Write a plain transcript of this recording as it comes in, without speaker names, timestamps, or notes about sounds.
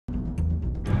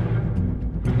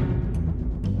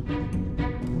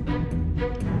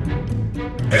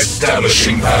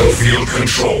Establishing battlefield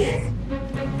control. 3,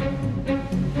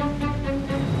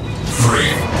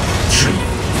 2,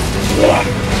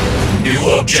 1.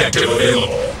 New objective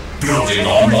available. Building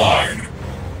online.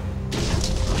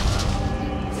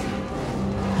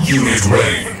 Unit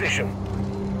ready. Position.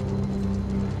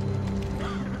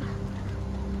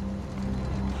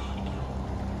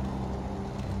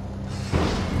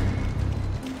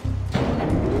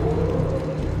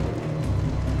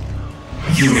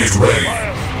 Unit ready.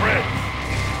 Fire spread.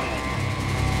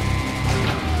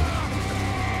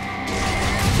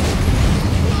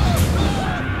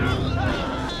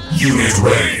 Unit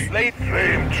ready. Late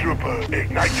flame trooper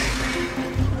igniting.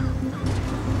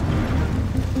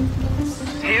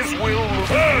 His will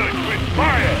purge with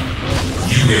fire.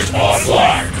 Unit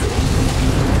offline.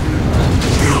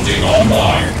 Building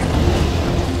online.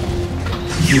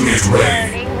 Unit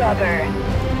ready. Burning rubber.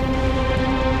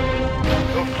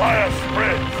 The fire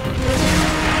spreads.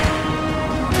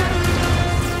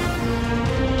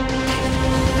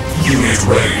 Unit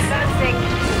ready. Advancing.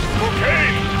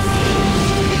 Cocaine.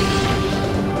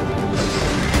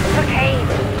 Cocaine.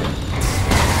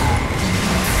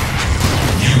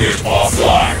 Unit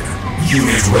offline.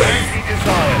 Unit ready. He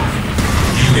desires.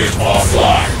 Unit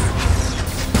offline.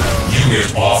 Unit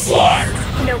offline.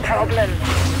 No problem.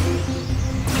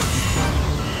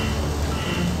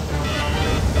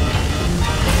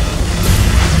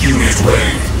 Unit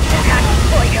ready. Attack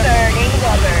point. Burning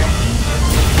rubber.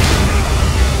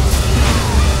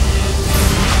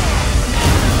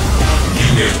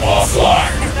 Unit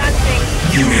offline.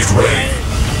 Advancing. Unit ready.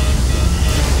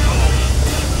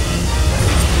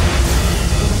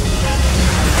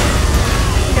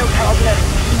 No problem.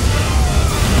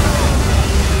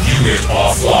 Unit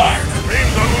offline.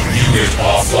 Flames are moving. Unit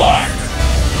offline.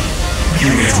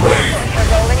 Unit ready. We're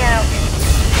rolling out.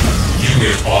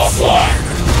 Unit offline.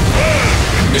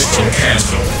 Mission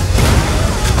cancelled.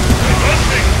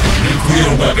 Advancing.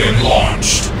 Nuclear weapon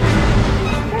launched.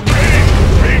 Cocaine.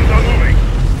 Flames are moving.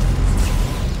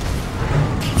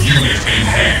 Unit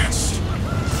enhanced.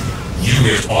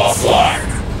 Unit offline.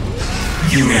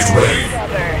 Unit ready.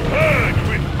 Rubber. Purge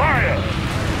with fire.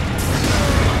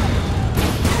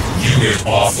 Unit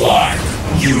offline.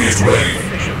 Unit ready.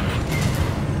 Position.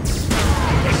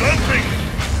 Advancing.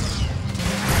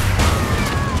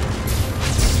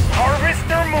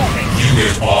 Harvester moving.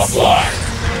 Unit offline.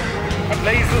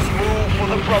 Lasers move for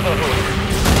the Brotherhood.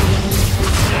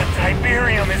 The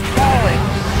Tiberium is falling.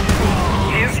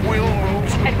 His will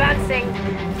moves. Advancing.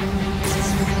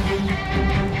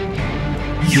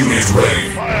 Unit ready.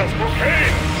 Fires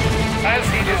cocaine. As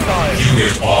he desires.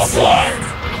 Unit offline.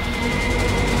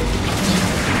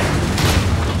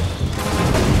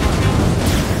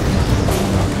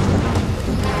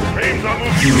 Flames are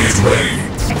moving. Unit ready.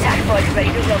 Attack point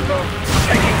ready to rumble.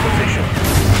 Taking position.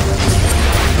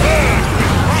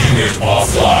 Unit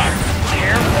offline.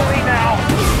 Carefully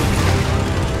now.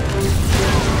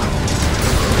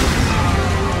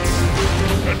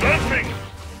 Advancing.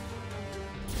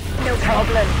 No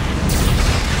problem.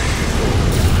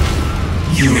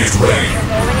 Unit ready.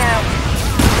 Rolling out.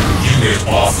 Unit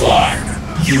offline.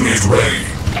 Unit ready.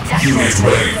 Attack Unit point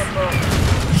ready ready. to rumble.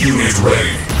 Unit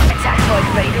ready. Attack point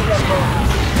ready to rumble.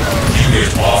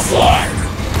 Unit offline.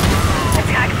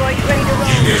 Attack point ready to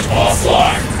rumble. Unit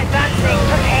offline. Advancing.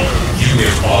 Cocaine.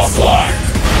 Unit offline.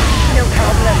 No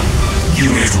problem.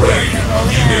 Unit ready.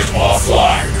 Unit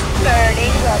offline.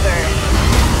 Burning rubber.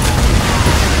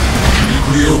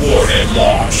 Nuclear warhead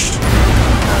launched.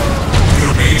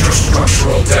 Major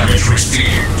structural damage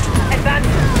received.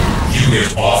 Advancing. Unit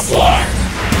offline.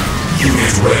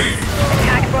 Unit ready.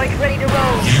 Attack point ready to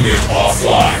roll. Unit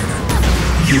offline.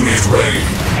 Unit ready.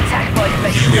 Attack point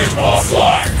ready to Unit roll.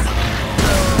 offline.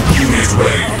 Unit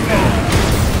ready.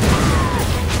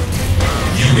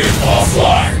 Unit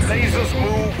offline. Lasers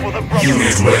move for the Brotherhood.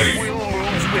 Unit ready. His will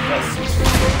moves with us.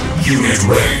 Unit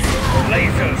ready.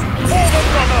 Lasers for the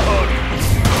Brotherhood.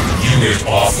 Unit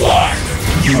offline.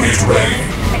 Unit ready.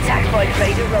 Attack point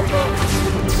ready to rumble.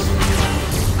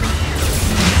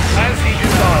 As he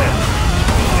desires.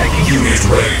 Taking Unit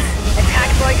ready. Attack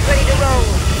point ready to roll.